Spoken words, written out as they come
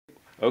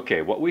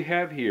Okay, what we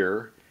have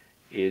here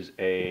is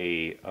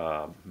a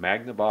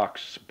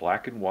Magnavox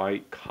black and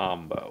white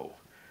combo.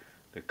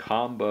 The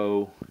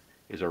combo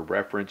is a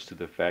reference to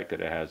the fact that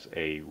it has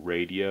a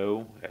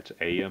radio, that's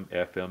AM,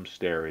 FM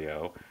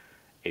stereo,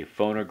 a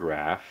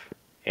phonograph,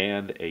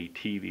 and a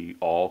TV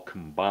all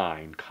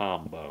combined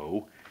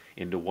combo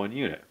into one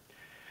unit.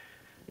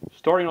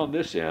 Starting on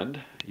this end,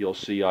 you'll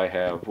see I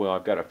have, well,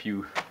 I've got a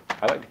few,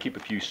 I like to keep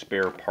a few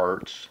spare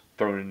parts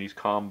thrown in these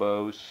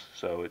combos,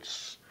 so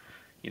it's,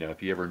 you know,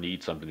 if you ever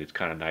need something, it's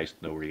kind of nice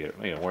to know where you get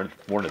it. You know,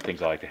 one of the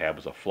things I like to have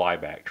is a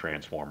flyback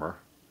transformer.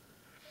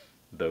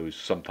 Those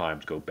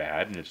sometimes go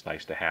bad, and it's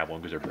nice to have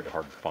one because they're very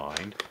hard to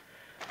find.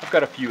 I've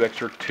got a few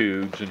extra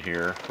tubes in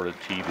here for the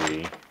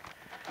TV.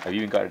 I've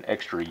even got an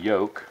extra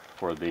yoke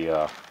for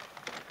the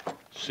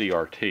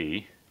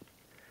CRT.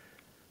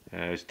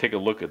 And let's take a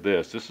look at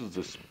this.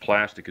 This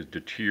plastic is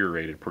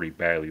deteriorated pretty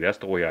badly. That's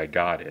the way I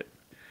got it.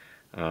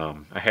 I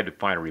had to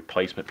find a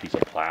replacement piece of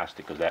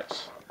plastic because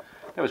that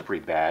was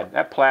pretty bad.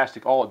 That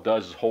plastic, all it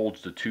does is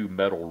holds the two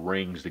metal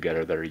rings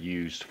together that are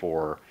used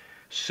for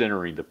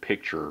centering the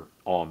picture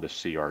on the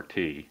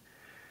CRT.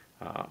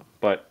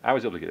 But I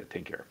was able to get it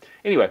taken care of.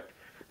 Anyway,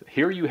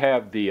 here you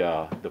have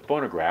the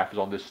phonograph is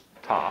on this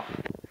top.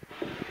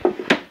 If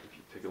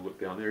you take a look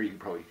down there, you can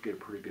probably get a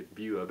pretty good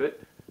view of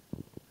it.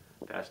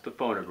 That's the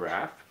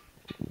phonograph.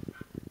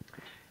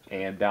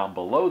 And down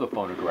below the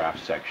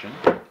phonograph section,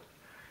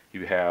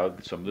 you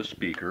have some of the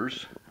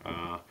speakers.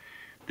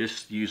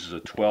 This uses a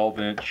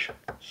 12-inch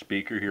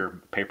speaker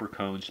here, paper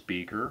cone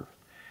speaker.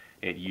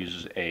 It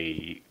uses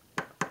a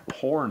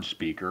horn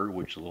speaker,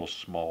 which is a little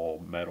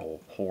small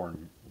metal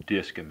horn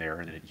disc in there,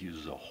 and it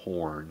uses a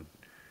horn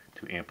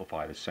to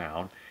amplify the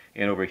sound.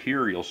 And over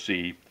here you'll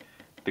see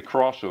the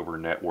crossover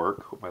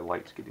network. Hope my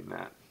light's getting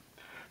that.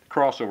 The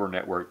crossover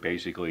network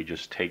basically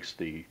just takes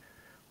the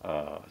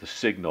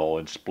signal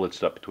and splits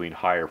it up between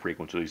higher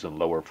frequencies and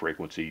lower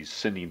frequencies,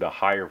 sending the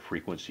higher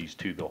frequencies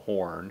to the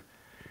horn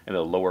and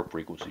the lower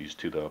frequencies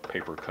to the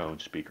paper cone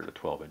speaker, the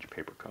 12-inch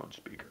paper cone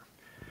speaker.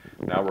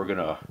 Now we're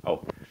gonna,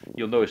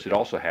 you'll notice it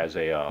also has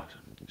a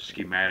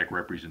schematic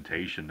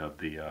representation of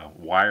the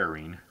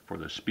wiring for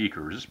the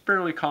speakers. It's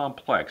fairly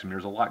complex. I mean,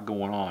 there's a lot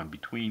going on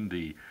between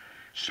the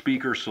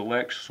speaker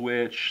select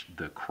switch,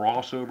 the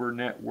crossover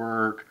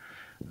network,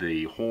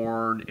 the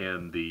horn,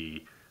 and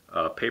the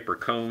paper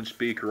cone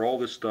speaker. All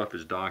this stuff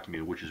is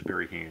documented, which is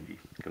very handy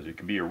because it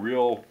can be a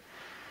real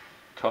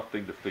tough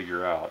thing to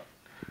figure out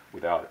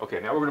without it. Okay,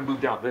 now we're going to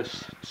move down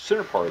this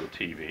center part of the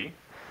TV,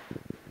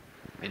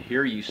 and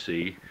here you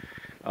see,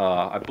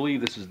 I believe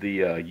this is the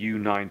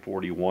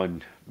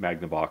U941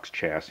 Magnavox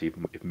chassis,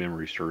 if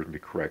memory serves me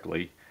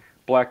correctly.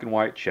 Black and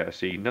white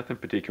chassis, nothing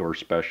particular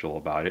special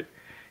about it.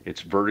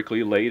 It's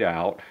vertically laid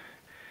out.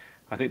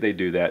 I think they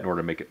do that in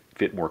order to make it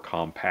fit more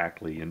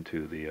compactly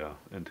into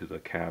the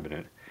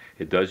cabinet.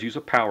 It does use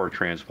a power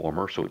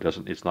transformer, so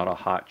it's not a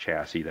hot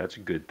chassis. That's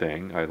a good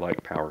thing. I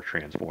like power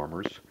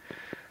transformers.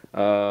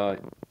 It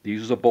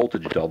uses a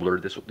voltage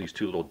doubler. This is what these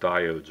two little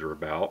diodes are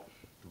about.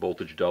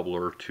 Voltage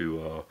doubler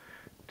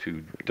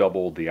to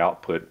double the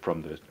output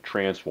from the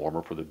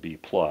transformer for the B+.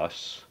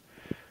 It's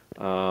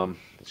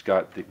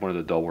got one of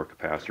the doubler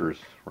capacitors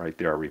right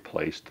there I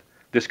replaced.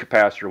 This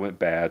capacitor went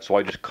bad, so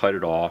I just cut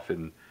it off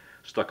and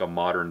stuck a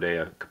modern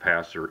day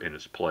capacitor in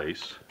its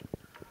place.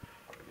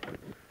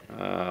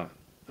 I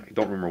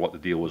don't remember what the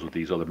deal was with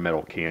these other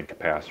metal can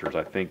capacitors.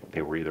 I think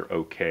they were either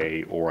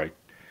okay, or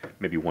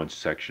maybe one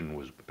section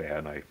was bad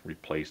and I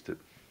replaced it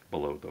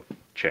below the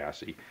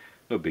chassis.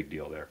 No big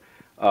deal there.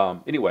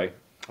 Anyway,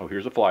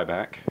 here's a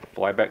flyback.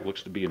 Flyback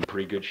looks to be in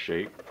pretty good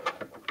shape.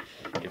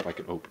 If I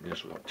can open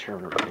this without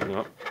tearing everything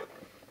up.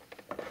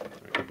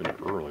 I opened it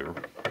earlier.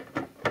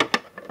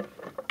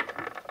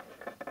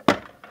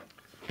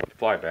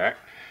 Flyback.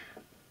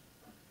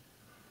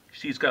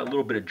 See, it's got a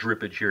little bit of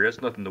drippage here.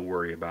 That's nothing to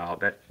worry about.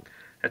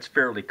 That's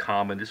fairly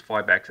common. This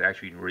flyback's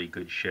actually in really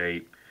good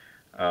shape.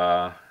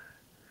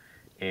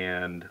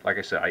 And like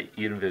I said,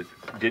 even if it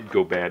did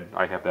go bad,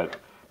 I have that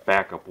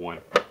backup one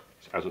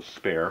as a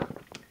spare.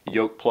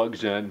 Yoke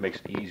plugs in, makes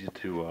it easy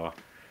to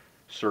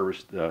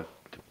service the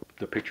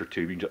picture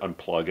tube. You can just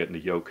unplug it and the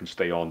yoke can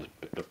stay on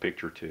the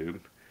picture tube.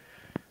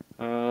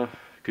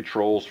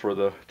 Controls for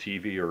the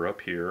TV are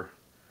up here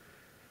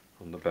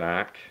on the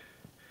back.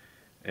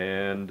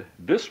 And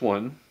this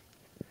one,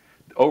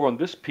 over on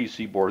this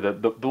PC board,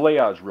 the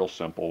layout is real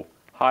simple.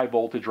 High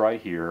voltage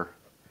right here.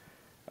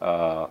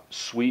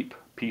 Sweep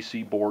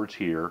PC boards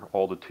here.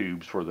 All the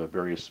tubes for the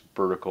various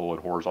vertical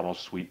and horizontal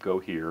sweep go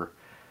here.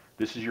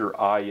 This is your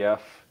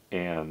IF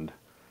and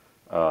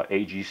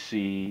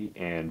AGC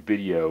and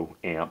video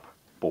amp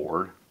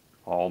board,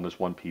 all on this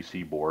one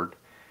PC board.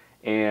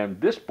 And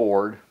this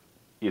board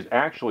is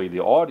actually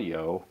the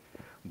audio,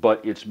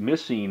 but it's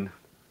missing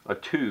a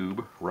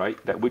tube,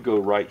 right, that would go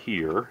right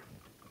here.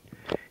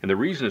 And the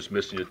reason it's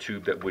missing a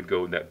tube that would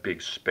go in that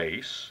big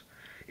space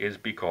is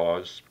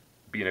because,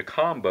 being a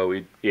combo,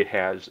 it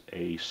has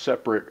a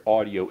separate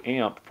audio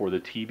amp for the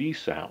TV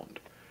sound.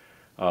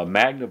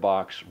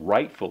 Magnavox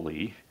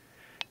rightfully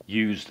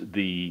used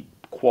the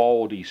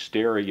quality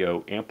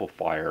stereo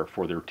amplifier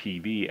for their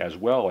TV as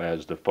well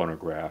as the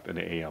phonograph and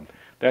the AM.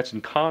 That's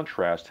in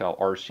contrast to how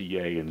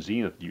RCA and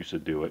Zenith used to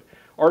do it.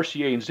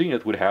 RCA and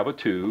Zenith would have a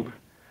tube,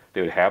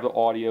 they would have the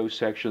audio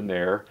section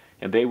there,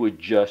 and they would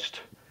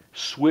just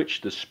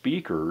switch the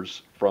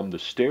speakers from the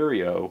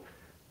stereo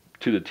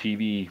to the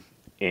TV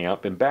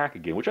amp and back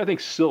again, which I think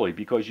is silly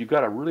because you've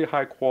got a really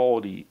high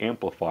quality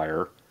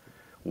amplifier.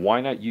 Why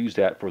not use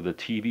that for the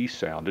TV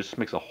sound? This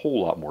makes a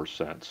whole lot more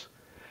sense.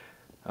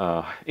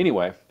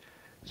 Anyway,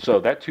 so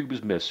that tube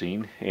is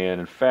missing, and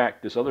in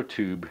fact this other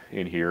tube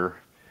in here,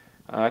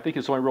 I think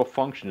its only real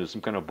function is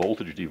some kind of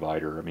voltage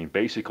divider. I mean,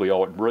 basically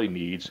all it really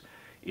needs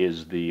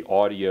is the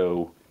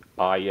audio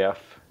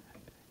IF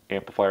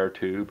amplifier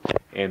tube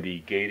and the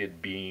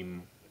gated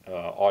beam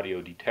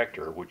audio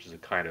detector, which is a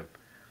kind of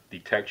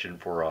detection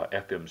for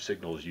FM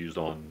signals used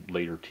on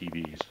later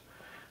TVs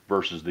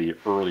versus the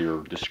earlier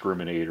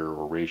discriminator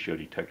or ratio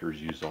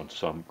detectors used on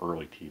some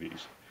early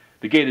TVs.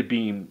 The gated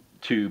beam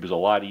tube is a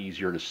lot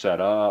easier to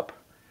set up.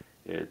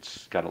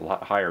 It's got a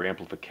lot higher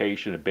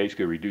amplification. It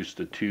basically reduces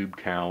the tube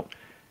count,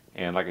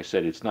 and like I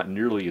said, it's not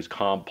nearly as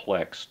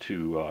complex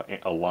to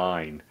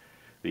align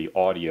the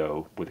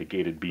audio with a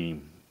gated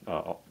beam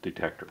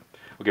detector.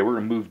 Okay, we're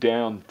going to move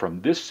down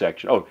from this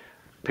section. Oh,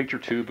 picture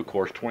tube, of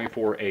course,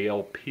 24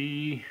 ALP.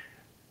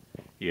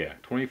 Yeah,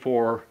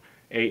 24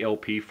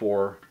 ALP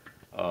for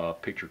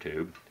picture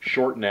tube.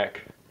 Short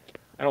neck.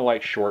 I don't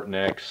like short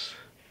necks.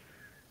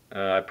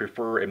 I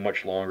prefer a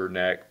much longer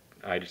neck.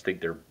 I just think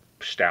they're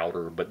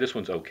stouter, but this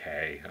one's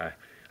okay.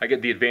 I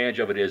get the advantage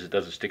of it is it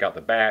doesn't stick out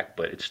the back,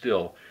 but it's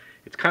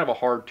kind of a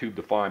hard tube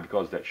to find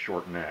because of that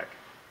short neck.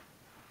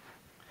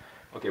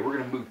 Okay, we're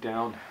going to move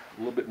down a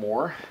little bit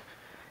more,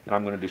 and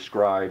I'm going to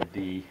describe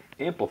the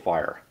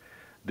amplifier.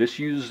 This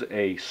uses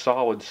a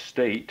solid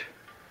state.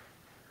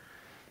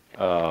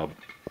 Let's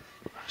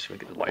see if I can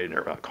get the light in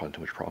there without causing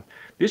too much problem.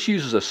 This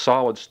uses a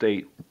solid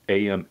state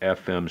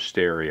AM/FM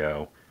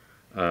stereo.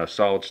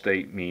 Solid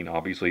state mean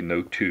obviously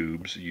no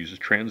tubes. It uses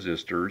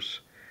transistors.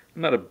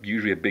 I'm not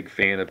usually a big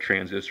fan of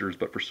transistors,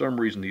 but for some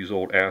reason these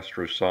old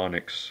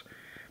Astrosonics,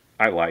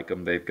 I like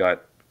them. They've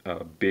got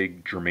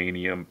big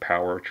germanium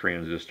power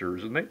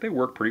transistors, and they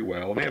work pretty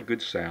well, and they have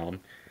good sound.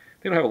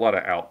 They don't have a lot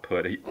of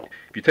output. If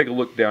you take a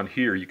look down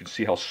here, you can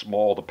see how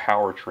small the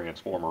power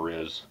transformer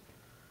is.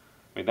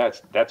 I mean,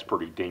 that's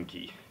pretty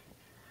dinky.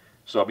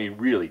 So I mean,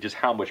 really, just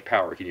how much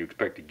power can you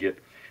expect to get?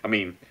 I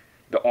mean,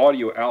 the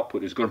audio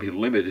output is going to be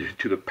limited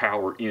to the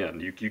power in.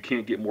 You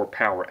can't get more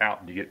power out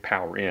than you get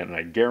power in, and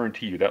I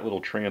guarantee you that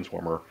little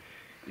transformer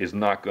is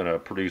not going to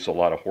produce a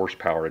lot of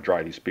horsepower to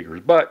drive these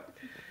speakers, but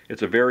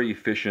it's a very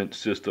efficient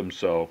system,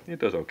 so it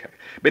does okay.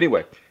 But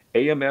anyway,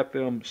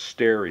 AM/FM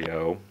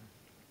stereo,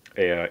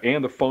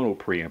 and the phono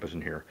preamp is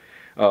in here.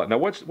 Now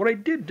what I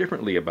did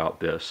differently about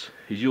this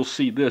is you'll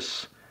see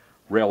this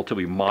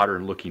relatively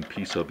modern looking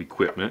piece of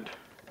equipment.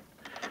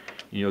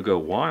 You'll go,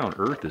 why on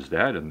earth is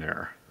that in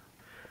there?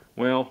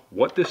 Well,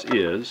 what this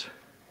is,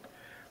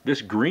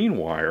 this green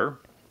wire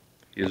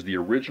is the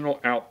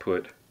original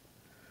output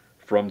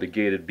from the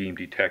gated beam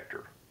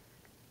detector.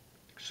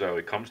 So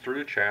it comes through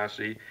the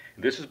chassis.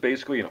 This is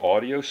basically an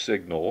audio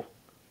signal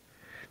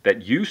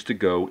that used to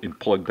go and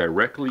plug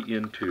directly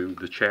into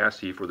the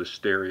chassis for the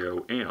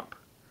stereo amp.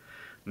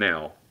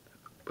 Now,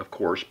 of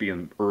course,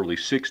 being early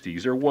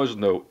 60s, there was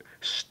no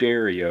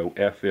stereo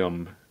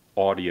FM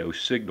audio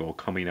signal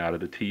coming out of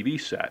the TV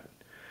set.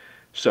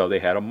 So they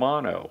had a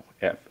mono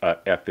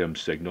FM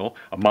signal,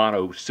 a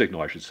mono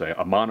signal I should say,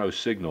 a mono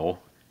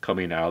signal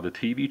coming out of the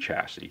TV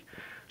chassis.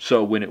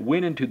 So when it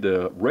went into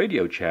the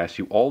radio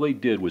chassis, all they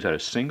did was had a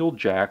single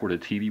jack where the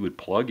TV would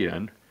plug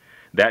in.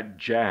 That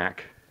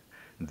jack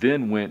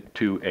then went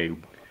to a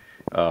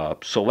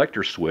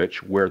selector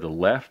switch where the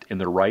left and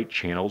the right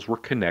channels were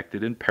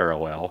connected in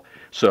parallel.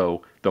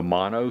 So the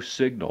mono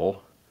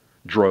signal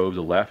drove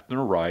the left and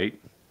the right.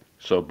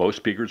 So both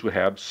speakers would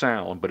have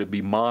sound, but it'd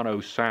be mono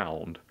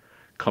sound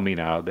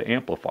coming out of the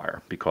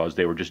amplifier because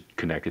they were just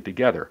connected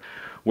together.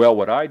 Well,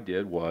 what I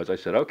did was I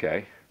said,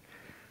 okay,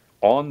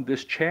 on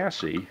this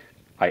chassis,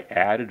 I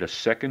added a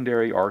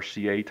secondary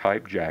RCA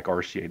type jack,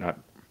 RCA, not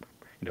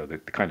the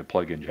kind of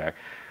plug-in jack,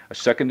 a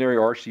secondary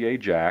RCA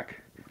jack.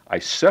 I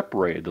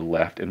separated the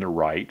left and the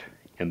right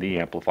in the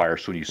amplifier,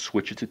 so when you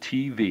switch it to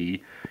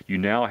TV, you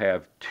now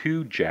have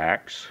two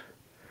jacks,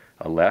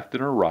 a left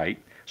and a right.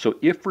 So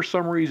if for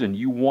some reason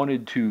you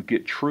wanted to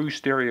get true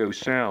stereo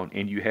sound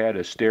and you had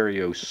a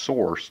stereo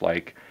source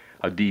like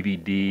a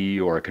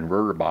DVD or a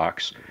converter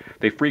box,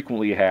 they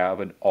frequently have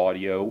an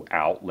audio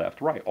out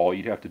left right. All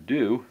you'd have to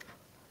do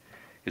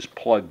is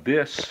plug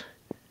this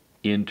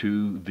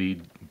into the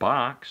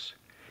box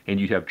and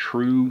you'd have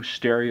true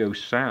stereo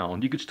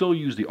sound. You could still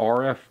use the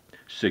RF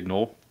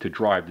signal to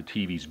drive the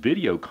TV's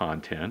video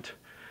content,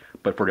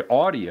 but for the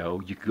audio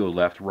you could go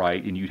left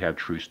right and you'd have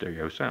true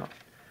stereo sound.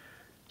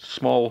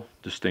 Small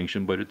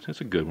distinction, but it's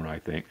a good one, I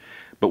think.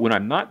 But when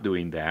I'm not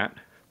doing that,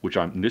 which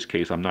in this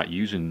case I'm not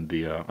using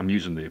I'm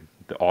using the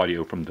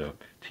audio from the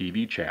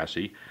TV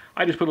chassis,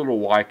 I just put a little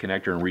Y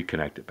connector and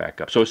reconnect it back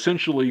up. So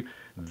essentially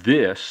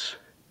this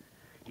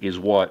is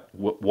what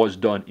was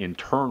done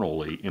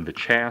internally in the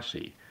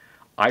chassis.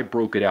 I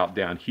broke it out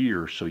down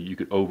here so you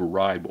could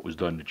override what was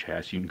done in the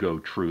chassis. You can go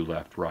true,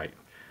 left, right.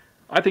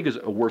 I think it's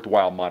a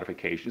worthwhile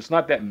modification. It's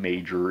not that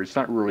major. It's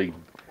not really,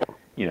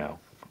 you know,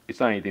 it's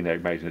not anything that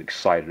everybody's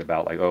excited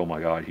about, like, oh my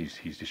God,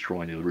 he's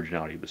destroying the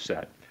originality of the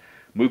set.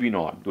 Moving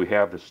on, we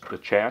have the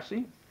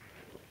chassis.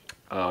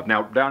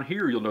 Now down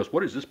here you'll notice,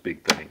 what is this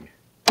big thing?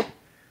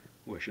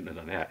 Oh, I shouldn't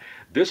have done that.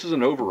 This is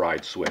an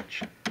override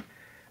switch.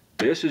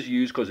 This is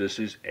used because this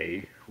is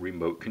a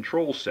remote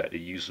control set.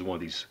 It uses one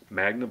of these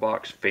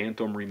Magnavox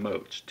Phantom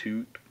remotes,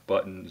 2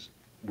 buttons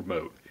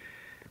remote.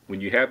 When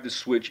you have this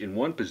switch in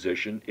one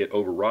position, it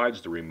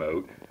overrides the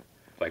remote.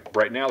 Like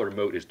right now the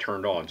remote is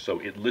turned on, so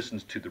it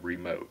listens to the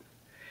remote.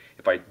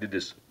 If I did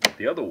this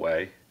the other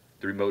way,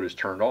 the remote is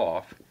turned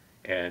off,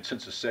 and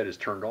since the set is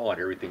turned on,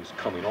 everything's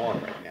coming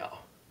on right now.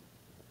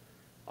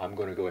 I'm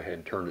going to go ahead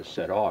and turn this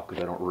set off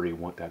because I don't really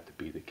want that to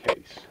be the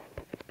case.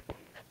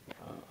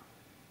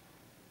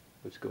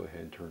 Let's go ahead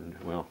and turn,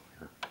 well,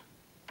 here.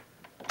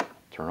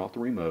 Turn off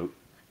the remote.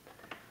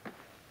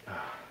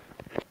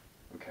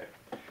 Okay.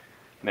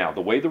 Now,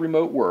 the way the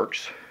remote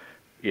works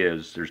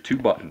is there's 2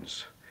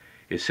 buttons.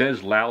 It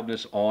says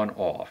loudness on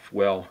off.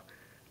 Well,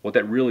 what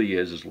that really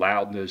is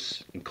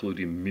loudness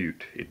including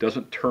mute. It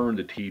doesn't turn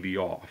the TV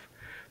off.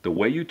 The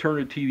way you turn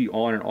the TV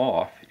on and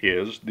off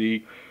is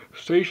the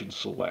station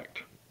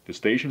select. The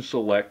station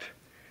select,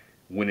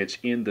 when it's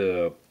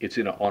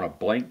on a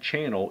blank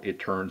channel, it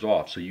turns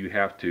off. So you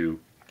have to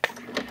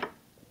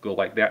go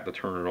like that to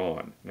turn it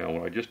on. Now,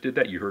 when I just did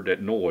that, you heard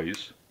that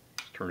noise.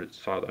 Let's turn it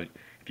silent.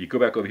 If you go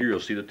back over here, you'll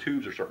see the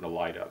tubes are starting to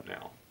light up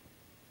now.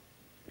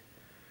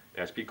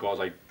 That's because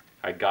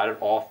I got it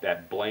off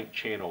that blank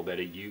channel that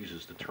it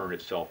uses to turn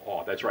itself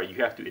off. That's right, you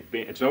have to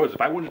advance. So if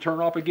I want to turn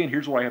it off again,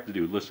 here's what I have to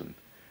do. Listen.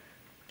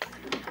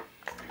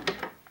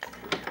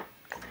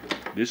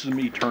 This is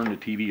me turning the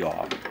TV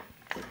off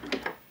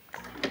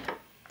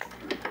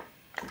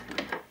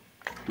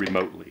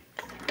remotely.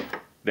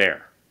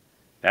 There.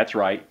 That's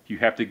right. You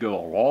have to go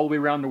all the way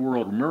around the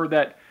world.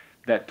 Remember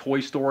that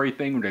Toy Story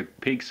thing where the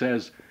pig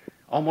says,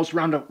 almost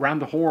round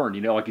the horn,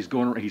 you know, like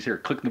he's here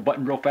clicking the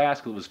button real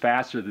fast because it was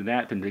faster than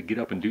that, than to get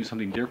up and do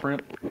something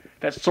different.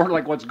 That's sort of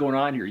like what's going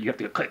on here. You have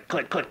to go click,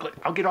 click, click, click.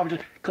 I'll get off,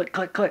 just click,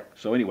 click, click.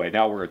 So anyway,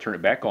 now we're going to turn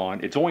it back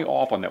on. It's only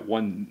off on that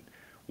one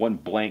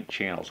blank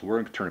channel. So we're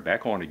going to turn it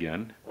back on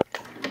again.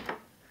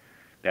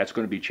 That's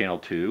going to be channel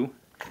 2.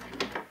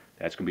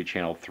 That's going to be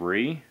channel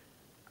 3.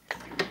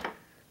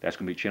 That's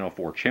going to be channel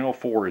 4. Channel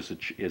 4 is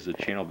a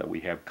channel that we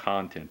have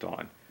content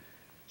on.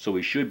 So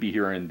we should be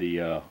hearing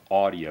the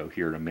audio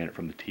here in a minute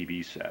from the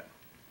TV set.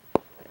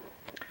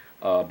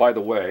 By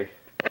the way,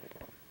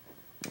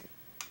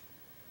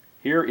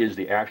 here is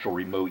the actual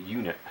remote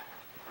unit.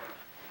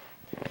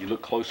 If you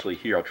look closely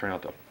here, I'll try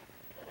not to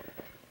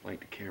light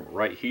the camera.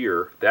 Right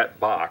here, that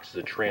box is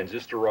a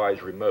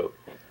transistorized remote.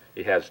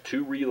 It has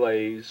 2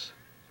 relays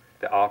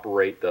that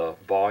operate the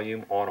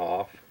volume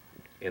on-off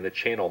and the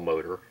channel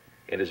motor,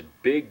 and this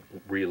big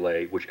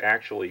relay which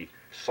actually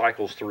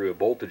cycles through a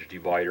voltage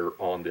divider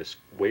on this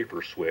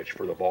wafer switch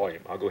for the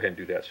volume. I'll go ahead and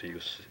do that so you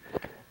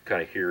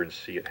kind of hear and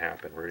see it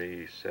happen.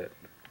 Ready, set.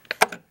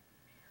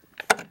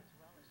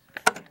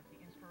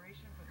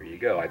 There you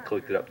go. I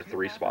clicked it up to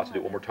 3 spots. I'll do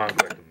it one more time.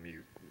 Go back to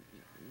mute.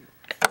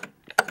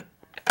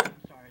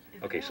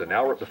 Okay, so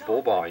now we're up to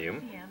full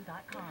volume,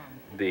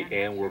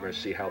 and we're going to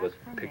see how the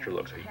picture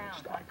looks. So you can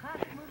stop.